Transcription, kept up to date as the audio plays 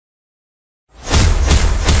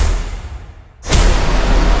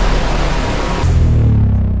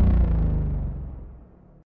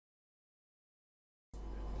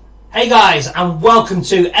Hey guys, and welcome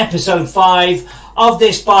to episode 5 of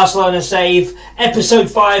this Barcelona save. Episode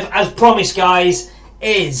 5, as promised guys,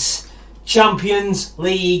 is Champions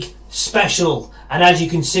League special. And as you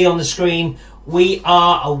can see on the screen, we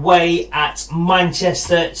are away at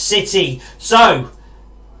Manchester City. So,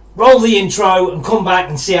 roll the intro and come back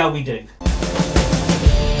and see how we do.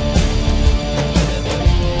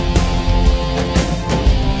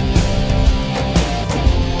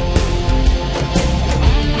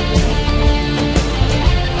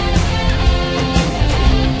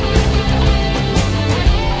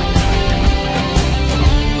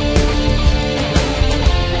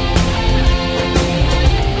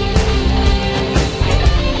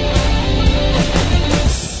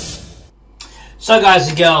 So guys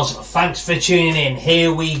and girls, thanks for tuning in.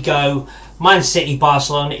 Here we go, Man City,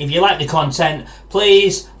 Barcelona. If you like the content,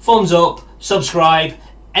 please thumbs up, subscribe.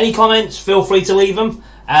 Any comments, feel free to leave them.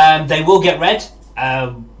 They will get read.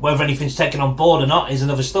 Whether anything's taken on board or not is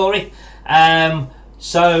another story.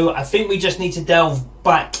 So I think we just need to delve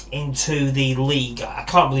back into the league. I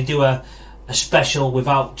can't really do a special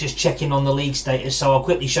without just checking on the league status, so I'll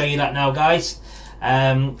quickly show you that now guys.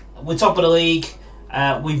 We're top of the league.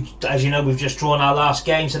 As you know, we've just drawn our last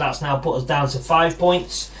game, so that's now put us down to 5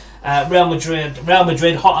 points. Real Madrid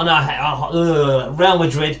hot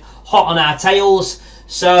on our tails.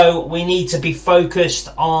 So we need to be focused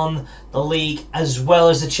on the league as well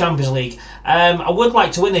as the Champions League. I would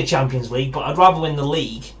like to win the Champions League, but I'd rather win the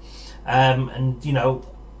league. And you know,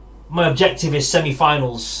 my objective is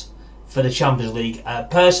semi-finals for the Champions League.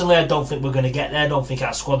 Personally, I don't think we're going to get there. I don't think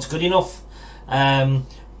our squad's good enough.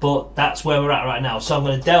 But that's where we're at right now. So I'm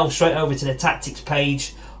going to delve straight over to the tactics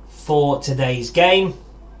page for today's game.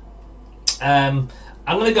 I'm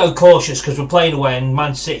going to go cautious because we're playing away and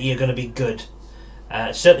Man City are going to be good.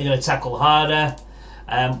 Certainly going to tackle harder.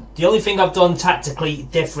 The only thing I've done tactically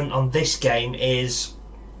different on this game is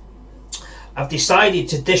I've decided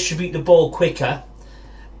to distribute the ball quicker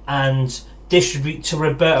and distribute to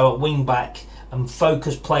Roberto at wing back and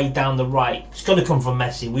focus play down the right. It's going to come from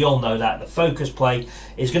Messi. We all know that. The focus play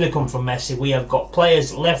is going to come from Messi. We have got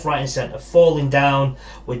players left, right and centre falling down.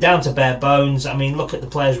 We're down to bare bones. I mean, look at the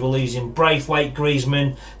players we're losing. Braithwaite,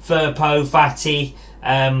 Griezmann, Firpo, Fati.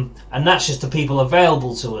 And that's just the people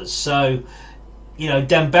available to us. So, you know,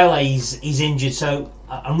 Dembele, he's injured. So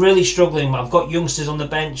I'm really struggling. I've got youngsters on the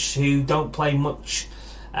bench who don't play much.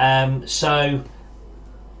 So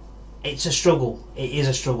it's a struggle. It is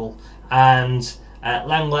a struggle. And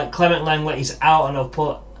Clement Lenglet is out, and I've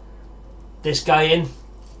put this guy in.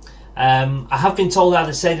 I have been told how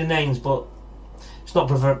to say the names, but it's not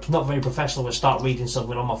very professional to start reading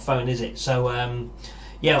something on my phone, is it? So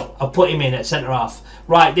yeah, I'll put him in at centre half.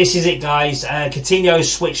 Right, this is it, guys.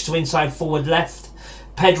 Coutinho's switched to inside forward left.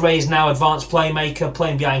 Pedri is now advanced playmaker,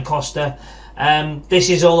 playing behind Costa. This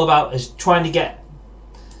is all about trying to get.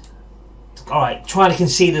 Trying to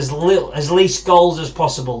concede as least goals as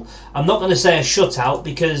possible. I'm not going to say a shutout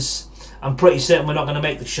because I'm pretty certain we're not going to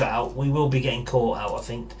make the shutout. We will be getting caught out, I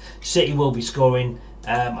think. City will be scoring.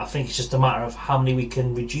 I think it's just a matter of how many we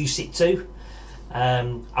can reduce it to.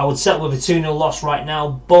 I would settle with a 2-0 loss right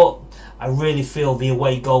now, but I really feel the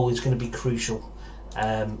away goal is going to be crucial.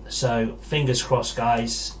 So fingers crossed,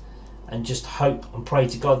 guys, and just hope and pray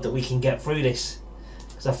to God that we can get through this,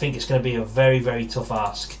 because I think it's going to be a very, very tough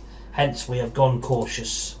ask. Hence, we have gone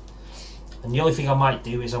cautious. And the only thing I might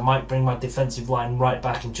do is I might bring my defensive line right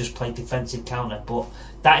back and just play defensive counter. But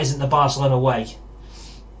that isn't the Barcelona way.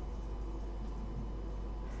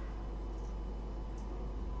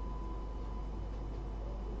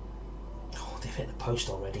 Oh, they've hit the post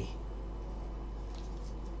already.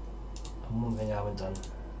 And one thing I haven't done.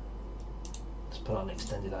 Let's put on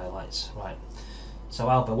extended highlights. Right. So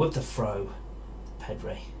Alba with the throw.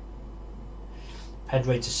 Pedri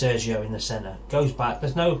to Sergio in the centre. Goes back.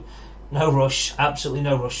 There's no rush. Absolutely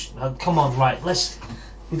no rush. Come on, right.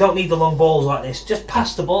 We don't need the long balls like this. Just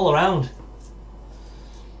pass the ball around.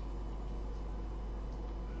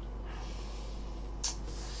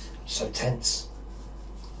 So tense.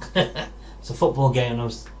 It's a football game.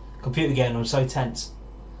 Computer game. I'm so tense.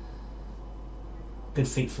 Good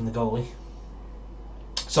feet from the goalie.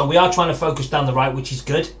 So we are trying to focus down the right, which is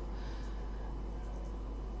good.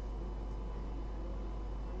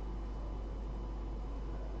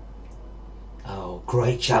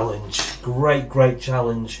 Great challenge. Great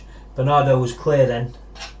challenge. Bernardo was clear then.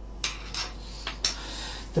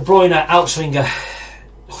 De Bruyne outswinger.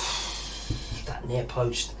 That near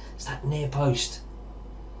post. It's that near post.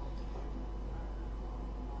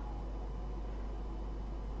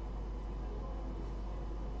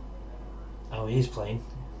 Oh, he is playing.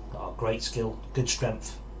 Oh, great skill. Good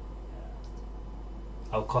strength.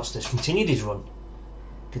 Oh, Costas continued his run.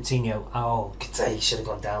 Coutinho. Oh, he should have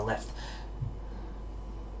gone down left.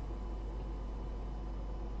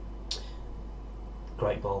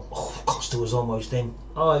 Great ball. Oh, Costa was almost in.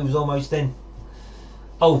 Oh, he was almost in.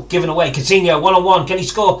 Oh, given away. Coutinho, 1-on-1. Can he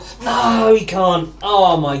score? No, he can't.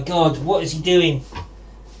 Oh my God. What is he doing?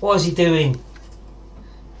 What is he doing?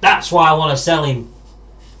 That's why I want to sell him.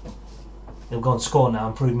 He'll go and score now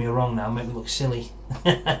and prove me wrong now. Make me look silly.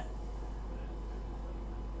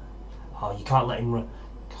 Oh, you can't let him run.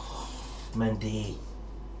 Mendy.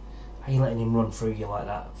 How are you letting him run through you like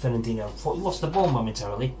that? Fernandinho. Thought he lost the ball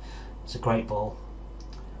momentarily. It's a great ball.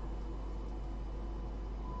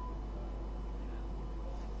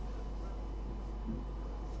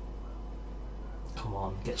 Come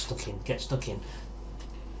on, get stuck in, get stuck in.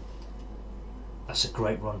 That's a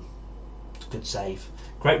great run. Good save.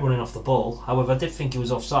 Great running off the ball. However, I did think he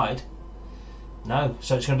was offside. No,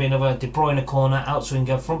 so it's going to be another De Bruyne corner,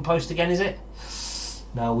 outswinger, front post again, is it?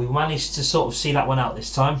 No, we managed to sort of see that one out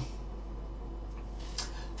this time.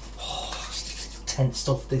 Oh, tense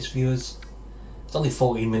stuff, this, viewers. It's only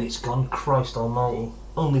 14 minutes gone. Christ almighty.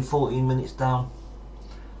 Only 14 minutes down.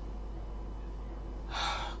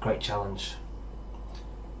 Great challenge.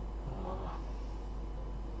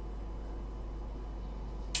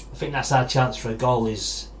 I think that's our chance for a goal.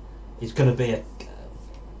 Is going to be a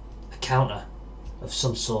counter of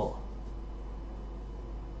some sort.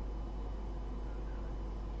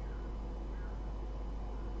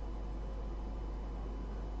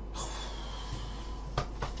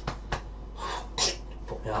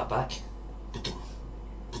 Put my heart back.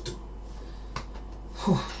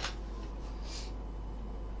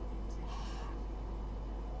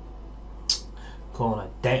 Corner,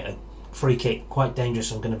 free kick, quite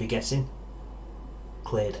dangerous. I'm going to be guessing.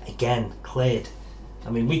 Cleared again, cleared.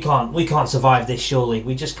 I mean, we can't survive this. Surely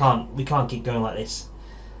we just can't. We can't keep going like this.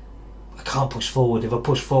 I can't push forward. If I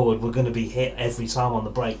push forward, we're going to be hit every time on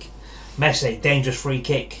the break. Messi, dangerous free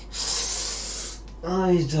kick.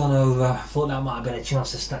 Oh, he's done over. Thought that might have been a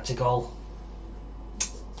chance to snatch a goal.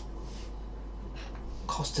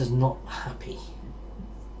 Costa's not happy.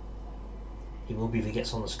 He will be if he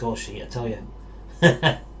gets on the score sheet, I tell you.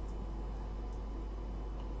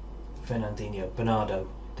 Fernandinho, Bernardo,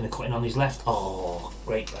 going to cut in on his left. Oh,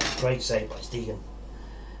 great save by Stegen.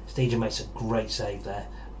 Stegen makes a great save there.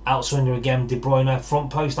 Outswinger again, De Bruyne,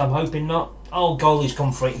 front post, I'm hoping not. Oh, goalie's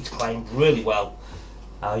come free to claim really well.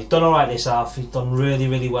 He's done alright this half, he's done really,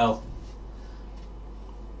 really well.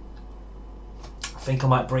 I think I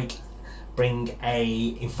might bring a,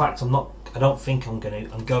 in fact I don't think I'm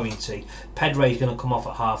going to. Pedro's going to come off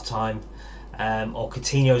at half time. Or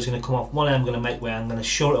Coutinho is going to come off. One of them I'm going to make way. I'm going to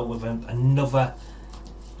shore it up with another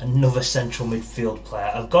central midfield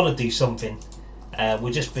player. I've got to do something.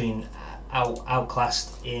 We're just being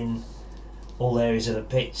outclassed in all areas of the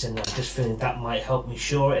pitch, and I'm just feeling that might help me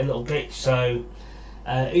shore it a little bit. So,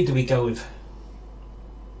 who do we go with?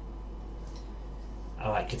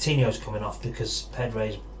 Alright, Coutinho's coming off because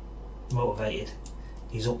Pedro's motivated.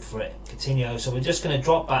 He's up for it. Coutinho. So we're just going to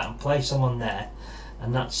drop back and play someone there.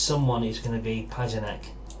 And that someone is going to be Pajanek.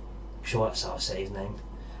 I'm sure that's how I say his name.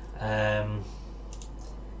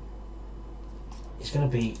 It's going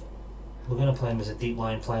to be. We're going to play him as a deep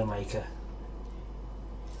line playmaker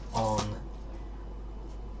on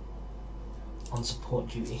support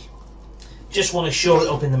duty. Just want to shore it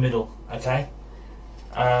up in the middle, okay?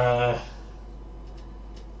 And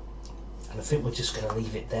I think we're just going to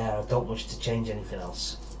leave it there. I don't wish to change anything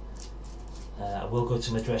else. I will go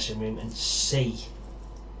to my dressing room and see.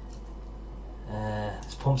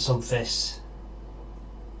 Let's pump some fists.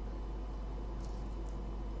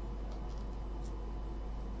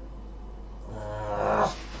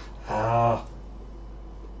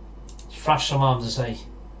 Thrash some arms and say,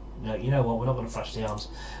 no, you know what, we're not going to thrash the arms.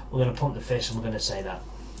 We're going to pump the fists and we're going to say that.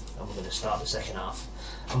 And we're going to start the second half.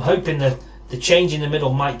 I'm hoping that the change in the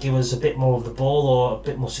middle might give us a bit more of the ball or a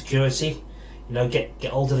bit more security. You know, get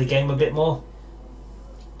hold of the game a bit more.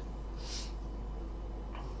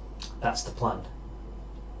 That's the plan.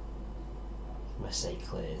 Messi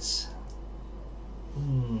clears. I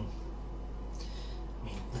mean,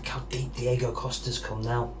 look how deep Diego Costa's come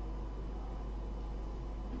now.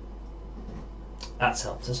 That's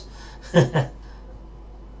helped us. Oh,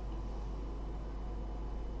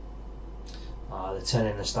 they're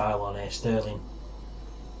turning the style on here, Sterling.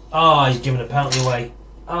 Oh, he's giving a penalty away.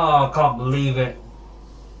 Oh, I can't believe it.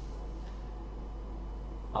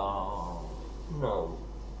 Oh, no.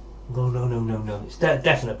 No. It's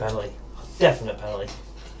definite penalty. Definite penalty.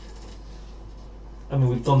 I mean,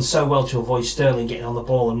 we've done so well to avoid Sterling getting on the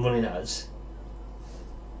ball and running at us.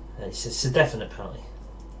 It's a definite penalty.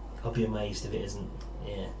 I'll be amazed if it isn't.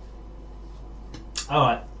 Yeah.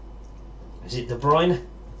 Alright. Is it De Bruyne?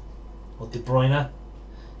 Or De Bruyne?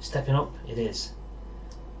 Stepping up? It is.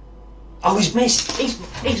 Oh, he's missed!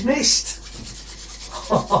 He's missed!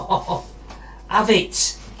 Have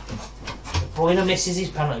it! De Bruyne misses his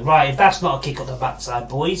penalty. Right, if that's not a kick up the backside,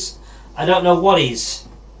 boys, I don't know what is.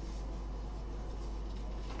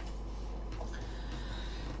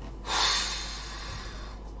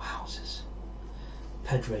 Wowzers.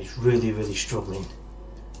 Pedro's really, really struggling.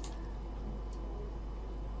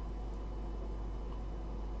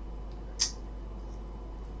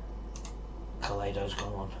 Toledo's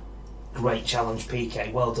gone on. Great challenge,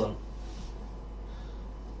 PK. Well done.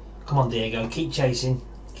 Come on, Diego. Keep chasing.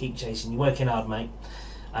 Keep chasing. You're working hard, mate.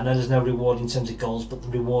 I know there's no reward in terms of goals, but the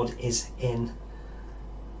reward is in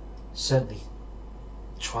certainly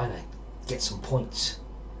trying to get some points.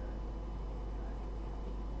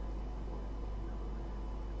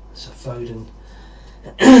 So Foden.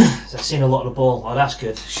 So I've seen a lot of the ball. Oh, that's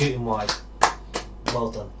good. Shooting wide.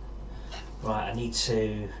 Well done. Right, I need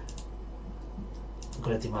to... I'm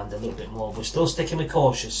going to demand a little bit more. We're still sticking with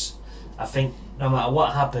cautious. I think no matter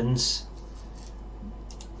what happens,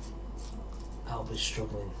 Alba's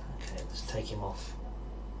struggling. Okay, let's take him off.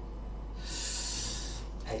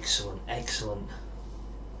 Excellent, excellent.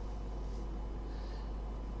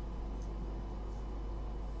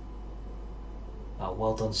 Oh,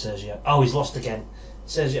 well done, Sergio. Oh, he's lost again.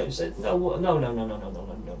 Sergio said, no.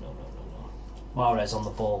 Mahrez on the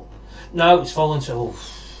ball. No, it's fallen to... Oh.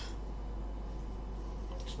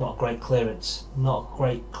 It's not a great clearance. Not a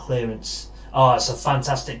great clearance. Oh, it's a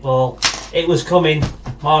fantastic ball. It was coming.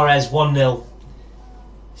 Mahrez 1-0.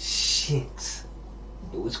 Shit.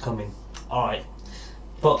 It was coming. Alright.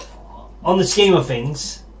 But on the scheme of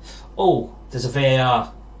things... Oh, there's a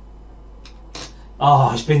VAR.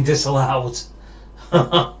 Oh, it's been disallowed.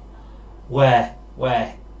 Where?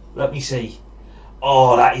 Let me see.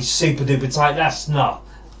 Oh, that is super duper tight. That's not...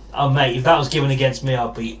 Oh, mate, if that was given against me,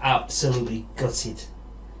 I'd be absolutely gutted.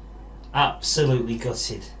 Absolutely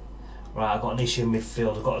gutted. Right, I've got an issue in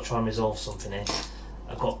midfield. I've got to try and resolve something here.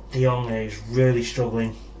 I've got De Jong who's really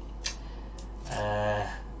struggling.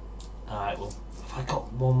 Alright, well, have I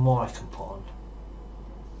got one more I can put on?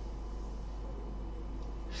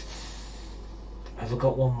 Have I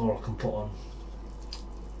got one more I can put on?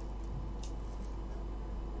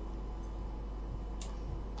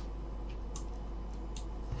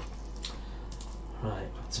 Right,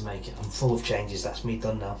 to make it. I'm full of changes. That's me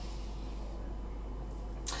done now.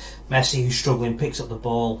 Messi, who's struggling, picks up the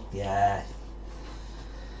ball. Yeah.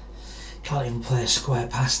 Can't even play a square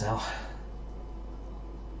pass now.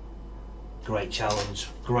 Great challenge.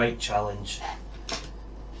 Great challenge.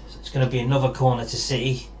 So it's going to be another corner to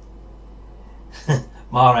City.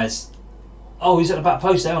 Mahrez. Oh, he's at the back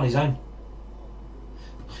post there on his own.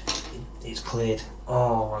 It's cleared.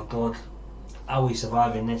 Oh my god. How are we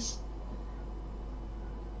surviving this?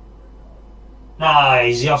 Nah,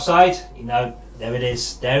 is he offside? You know, there it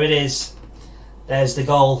is. There it is. There's the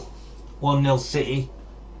goal. 1-0 City.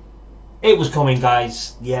 It was coming,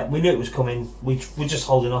 guys. Yeah, we knew it was coming. We're just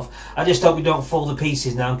holding off. I just hope we don't fall to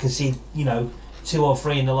pieces now and concede, you know, 2 or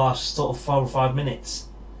 3 in the last sort of 4 or 5 minutes.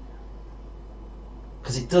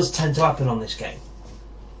 Because it does tend to happen on this game.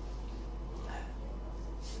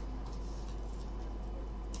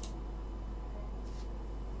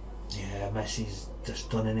 Yeah, Messi's just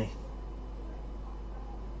done, isn't he?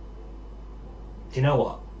 Do you know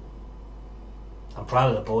what? I'm proud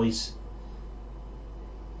of the boys.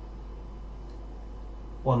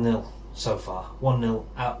 1-0 so far. 1-0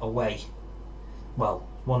 out away. Well,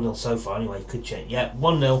 1-0 so far anyway. Could change. Yeah,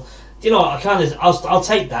 1-0. Do you know what? I'll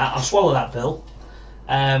take that. I'll swallow that pill.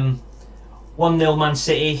 1-0 Man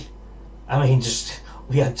City. I mean,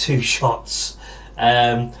 we had 2 shots.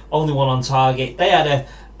 Only one on target. They had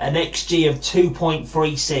an XG of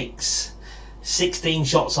 2.36. 16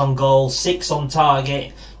 shots on goal, 6 on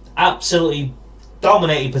target. Absolutely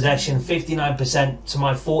dominated possession, 59% to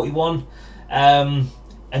my 41.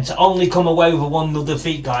 And to only come away with a 1-0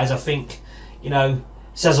 defeat, guys, I think, you know,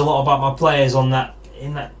 says a lot about my players on that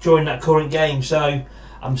during that current game. So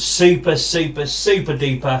I'm super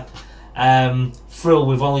duper thrilled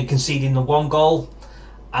with only conceding the 1 goal,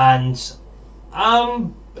 and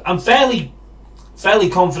I'm fairly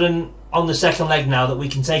confident on the second leg now that we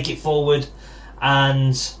can take it forward,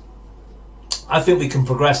 and I think we can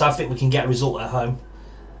progress. I think we can get a result at home,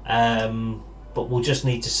 but we'll just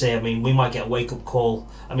need to see. I mean, we might get a wake-up call.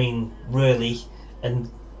 I mean, really, and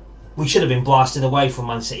we should have been blasted away from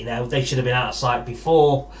Man City there. They should have been out of sight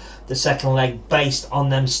before the second leg based on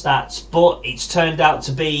them stats, but it's turned out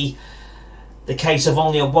to be the case of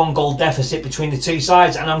only a 1-goal deficit between the two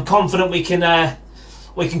sides, and I'm confident we can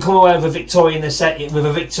come away with a victory in the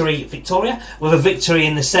victory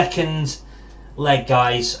in the second leg,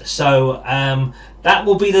 guys. So that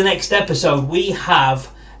will be the next episode. We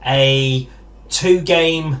have a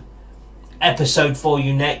 2-game episode for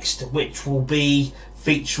you next, which will be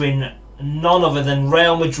featuring none other than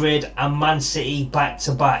Real Madrid and Man City back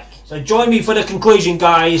to back. So join me for the conclusion,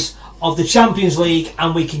 guys, of the Champions League,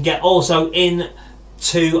 and we can get also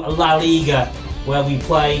into La Liga, where we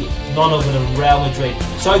play none other than Real Madrid.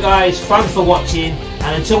 So guys, thanks for watching,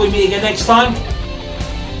 and until we meet again next time,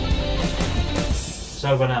 it's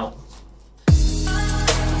over now.